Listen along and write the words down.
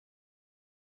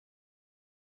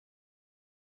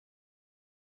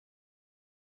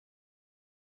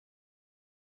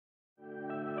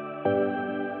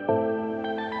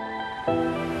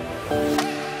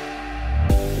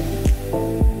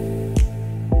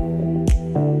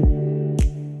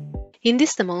In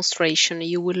this demonstration,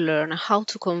 you will learn how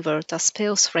to convert a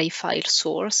Speos Rayfile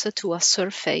source to a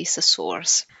surface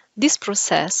source. This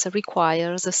process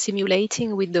requires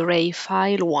simulating with the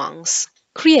Rayfile once.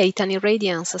 Create an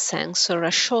irradiance sensor a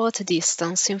short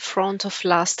distance in front of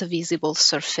last visible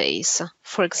surface,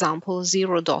 for example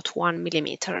 0.1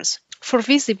 mm. For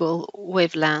visible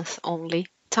wavelength only,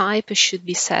 type should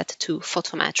be set to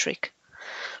photometric.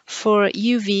 For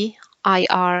UV,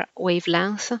 IR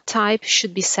wavelength, type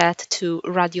should be set to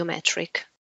radiometric.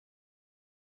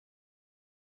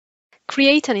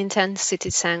 Create an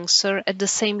intensity sensor at the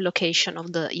same location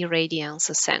of the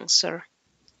irradiance sensor.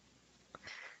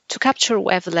 To capture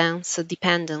wavelength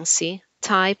dependency,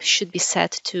 type should be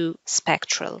set to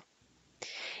spectral.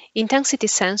 Intensity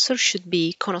sensor should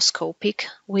be conoscopic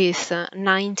with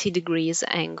 90 degrees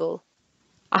angle.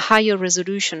 A higher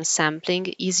resolution sampling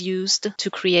is used to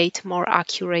create more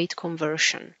accurate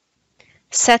conversion.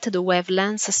 Set the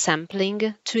wavelength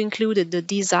sampling to include the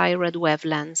desired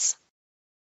wavelengths.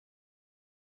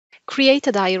 Create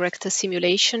a direct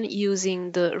simulation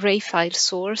using the Rayfile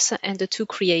source and the two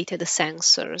created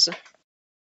sensors.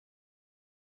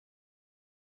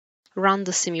 Run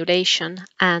the simulation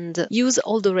and use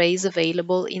all the rays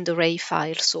available in the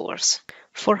Rayfile source.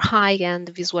 For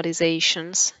high-end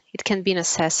visualizations, it can be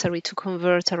necessary to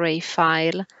convert a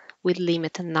Rayfile with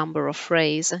limited number of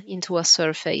rays into a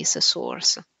surface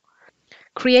source.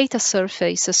 Create a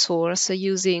surface source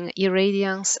using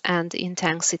irradiance and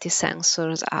intensity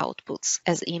sensors outputs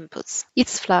as inputs.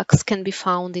 Its flux can be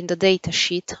found in the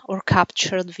datasheet or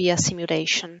captured via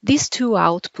simulation. These two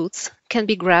outputs can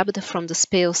be grabbed from the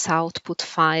Speos output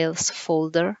files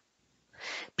folder.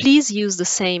 Please use the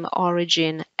same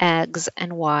origin X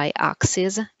and Y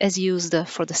axis as used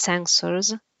for the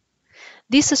sensors.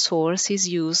 This source is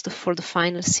used for the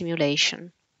final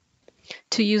simulation.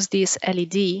 To use this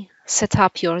LED, set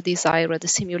up your desired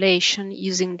simulation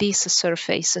using this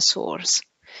surface source,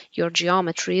 your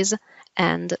geometries,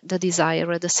 and the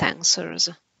desired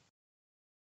sensors.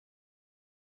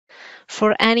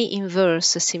 For any inverse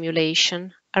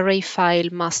simulation, a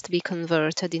Rayfile must be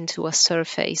converted into a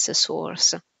surface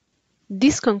source.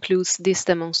 This concludes this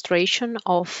demonstration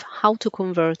of how to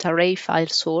convert a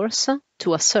Rayfile source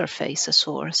to a surface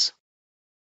source.